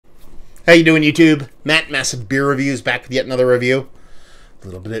How you doing, YouTube? Matt, Massive Beer Reviews, back with yet another review. A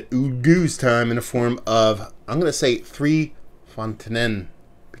little bit of Oude Geuze time in the form of, I'm going to say 3 Fonteinen,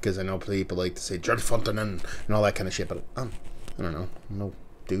 because I know people like to say Fonteinen and all that kind of shit, but I don't know. No,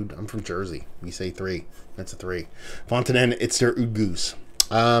 dude, I'm from Jersey. We say 3. That's a 3. Fonteinen, it's their Oude Geuze.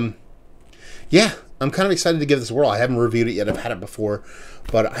 Yeah, I'm kind of excited to give this a whirl. I haven't reviewed it yet. I've had it before,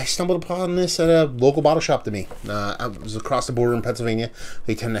 but I stumbled upon this at a local bottle shop to me. I was across the border in Pennsylvania.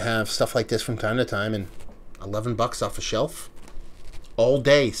 They tend to have stuff like this from time to time, and $11 off a shelf all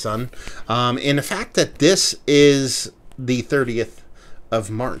day, son. And the fact that this is the 30th of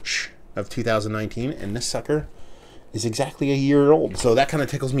March of 2019, and this sucker is exactly a year old, so that kind of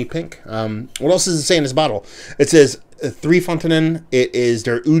tickles me pink. What else does it say in this bottle? It says 3 Fonteinen. It is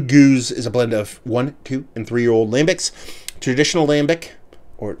their Oude Geuze is a blend of 1, 2, and 3-year-old lambics. Traditional lambic,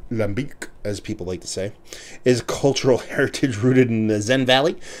 or lambic as people like to say, is cultural heritage rooted in the Zen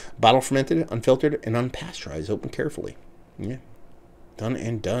Valley, bottle fermented, unfiltered, and unpasteurized. Open carefully. Yeah, done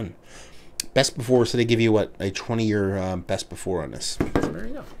and done. Best before, so they give you what, a 20-year best before on this. So there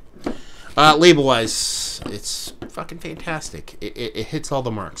you go. Label wise, it's fucking fantastic. It hits all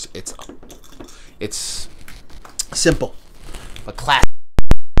the marks. It's simple, but classic.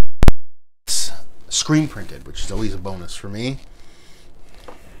 It's screen printed, which is always a bonus for me.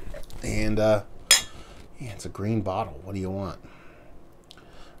 And yeah, it's a green bottle. What do you want?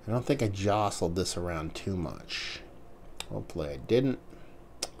 I don't think I jostled this around too much. Hopefully I didn't.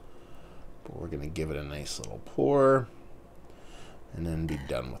 But we're gonna give it a nice little pour and then be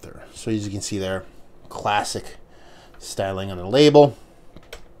done with her. So as you can see there, classic styling on the label.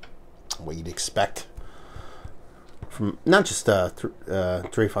 What you'd expect from not just 3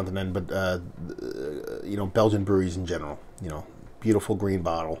 Fonteinen, but you know, Belgian breweries in general. You know, beautiful green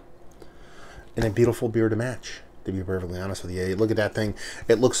bottle and a beautiful beer to match. To be perfectly honest with you, look at that thing.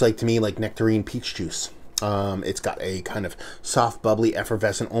 It looks like to me like nectarine peach juice. It's got a kind of soft, bubbly,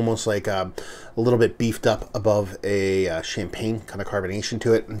 effervescent, almost like a little bit beefed up above a champagne kind of carbonation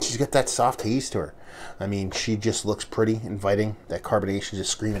to it. And she's got that soft haze to her. I mean, she just looks pretty, inviting. That carbonation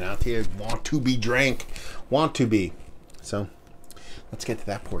just screaming out to you. Want to be drank. Want to be. So, let's get to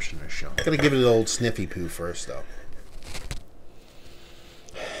that portion of the show. I'm going to give it an old sniffy poo first, though.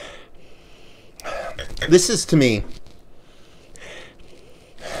 This is, to me,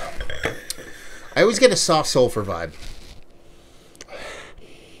 I always get a soft sulfur vibe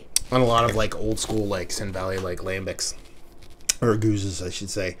on a lot of like old school like Zen Valley like lambics or goozes, I should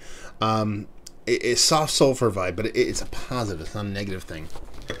say. It's soft sulfur vibe, but it's a positive. It's not a negative thing.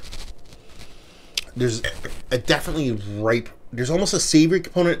 There's a definitely ripe. There's almost a savory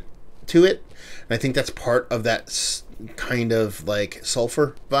component to it, and I think that's part of that kind of like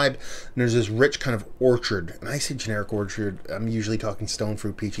sulfur vibe. And there's this rich kind of orchard, and I say generic orchard, I'm usually talking stone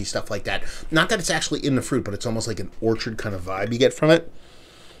fruit, peachy, stuff like that. Not that it's actually in the fruit, but it's almost like an orchard kind of vibe you get from it.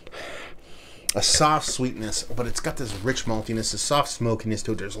 A soft sweetness, but it's got this rich maltiness, a soft smokiness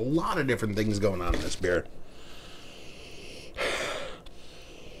to it. There's a lot of different things going on in this beer.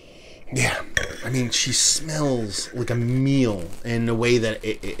 Yeah, I mean, she smells like a meal in a way that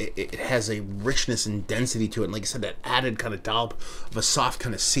it has a richness and density to it. And like I said, that added kind of dollop of a soft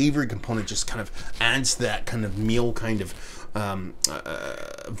kind of savory component just kind of adds to that kind of meal kind of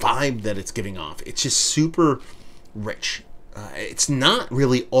vibe that it's giving off. It's just super rich. It's not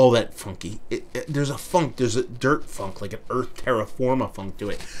really all that funky. There's a funk, there's a dirt funk, like an earth terra forma funk to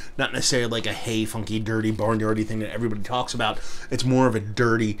it. Not necessarily like a hay funky, dirty, barnyardy thing that everybody talks about. It's more of a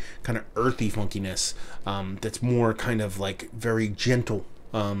dirty, kind of earthy funkiness that's more kind of like very gentle,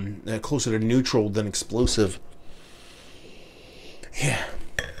 closer to neutral than explosive. Yeah,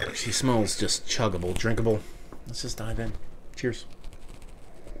 she smells just chuggable, drinkable. Let's just dive in. Cheers.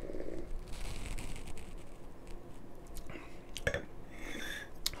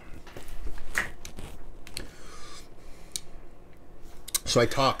 So I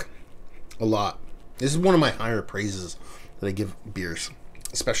talk a lot. This is one of my higher praises that I give beers,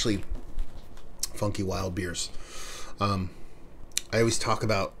 especially funky wild beers. I always talk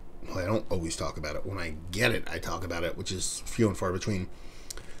about, well, I don't always talk about it. When I get it, I talk about it, which is few and far between.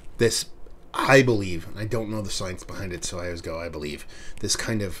 This, I believe, and I don't know the science behind it, so I always go, I believe, this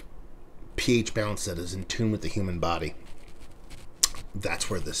kind of pH balance that is in tune with the human body. That's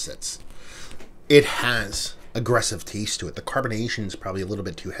where this sits. It has aggressive taste to it. The carbonation is probably a little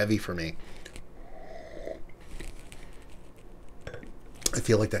bit too heavy for me. I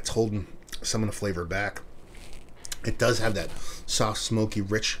feel like that's holding some of the flavor back. It does have that soft, smoky,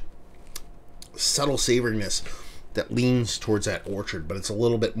 rich, subtle savoriness that leans towards that orchard, but it's a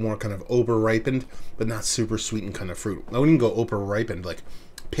little bit more kind of over ripened, but not super sweet and kind of fruit. I wouldn't go over ripened, like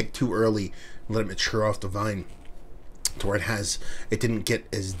picked too early, let it mature off the vine to where it didn't get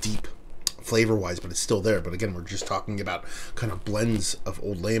as deep flavor wise, but it's still there. But again, we're just talking about kind of blends of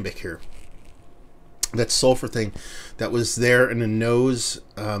Old Lambic here. That sulfur thing that was there in the nose,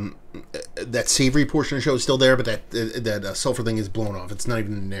 that savory portion of the show is still there, but that sulfur thing is blown off. It's not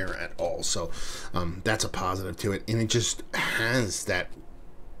even in there at all. So that's a positive to it. And it just has that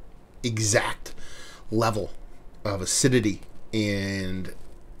exact level of acidity and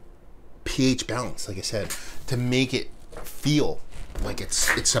pH balance, like I said, to make it feel like it's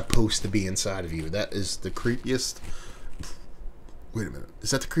supposed to be inside of you. That is the creepiest... Wait a minute.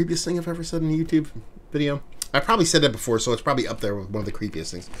 Is that the creepiest thing I've ever said in a YouTube video? I probably said that before, so it's probably up there with one of the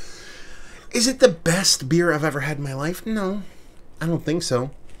creepiest things. Is it the best beer I've ever had in my life? No. I don't think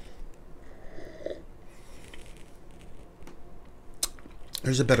so.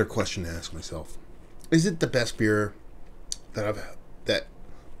 There's a better question to ask myself. Is it the best beer that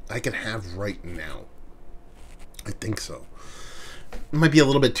I could have right now? I think so. It might be a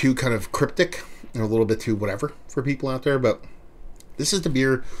little bit too kind of cryptic and a little bit too whatever for people out there, but this is the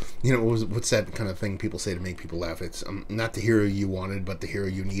beer, you know, what's that kind of thing people say to make people laugh? It's not the hero you wanted, but the hero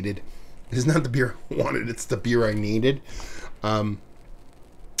you needed. It's not the beer I wanted, it's the beer I needed.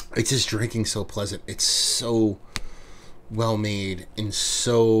 It's just drinking so pleasant. It's so well made and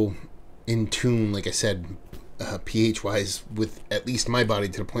so in tune, like I said, pH wise with at least my body,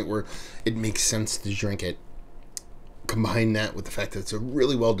 to the point where it makes sense to drink it. Combine that with the fact that it's a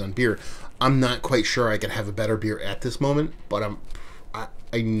really well done beer. I'm not quite sure I could have a better beer at this moment, but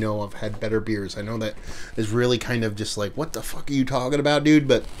I know I've had better beers. I know that is really kind of just like, what the fuck are you talking about, dude?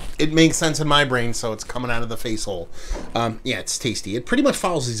 But it makes sense in my brain, so it's coming out of the face hole. Yeah, it's tasty. It pretty much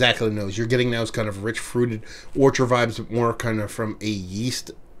follows exactly the nose. You're getting those kind of rich fruited orchard vibes, but more kind of from a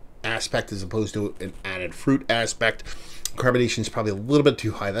yeast aspect as opposed to an added fruit aspect. Carbonation is probably a little bit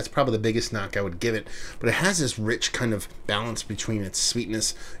too high. That's probably the biggest knock I would give it. But it has this rich kind of balance between its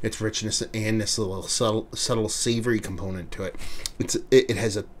sweetness, its richness, and this little subtle savory component to it.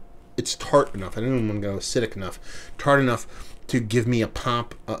 It's tart enough. I don't even want to go acidic enough. Tart enough to give me a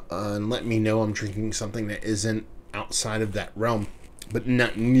pop and let me know I'm drinking something that isn't outside of that realm, but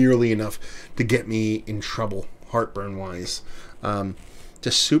not nearly enough to get me in trouble heartburn wise.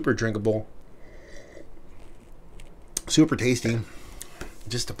 Just super drinkable. Super tasty.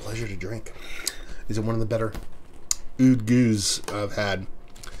 Just a pleasure to drink. Is it one of the better Oude Geuze I've had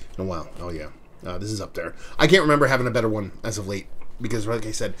in a while? Oh yeah. This is up there. I can't remember having a better one as of late, because like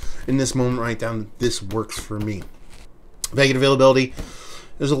I said, in this moment right down, this works for me. Vegan availability.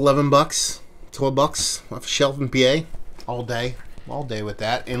 There's $11, $12 off the shelf in PA. All day with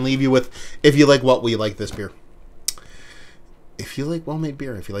that. And leave you with, if you like what we like this beer. If you like well-made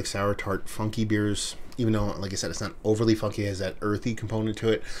beer, if you like sour, tart, funky beers, even though, like I said, it's not overly funky, it has that earthy component to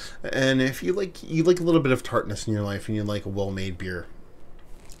it. And if you like a little bit of tartness in your life and you like a well-made beer,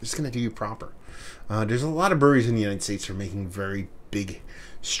 it's going to do you proper. There's a lot of breweries in the United States that are making very big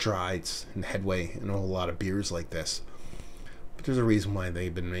strides and headway in a whole lot of beers like this. But there's a reason why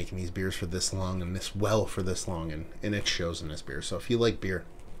they've been making these beers for this long and this well for this long, and it shows in this beer. So if you like beer,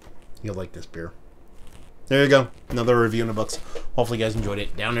 you'll like this beer. There you go. Another review in the books. Hopefully you guys enjoyed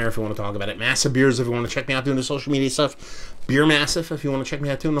it. Down there if you want to talk about it. Massive Beers if you want to check me out doing the social media stuff. Beer Massive if you want to check me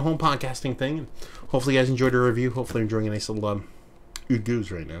out doing the whole podcasting thing. And hopefully you guys enjoyed the review. Hopefully you're enjoying a nice little Oude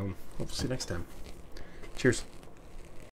Geuze right now. Hopefully see you next time. Cheers.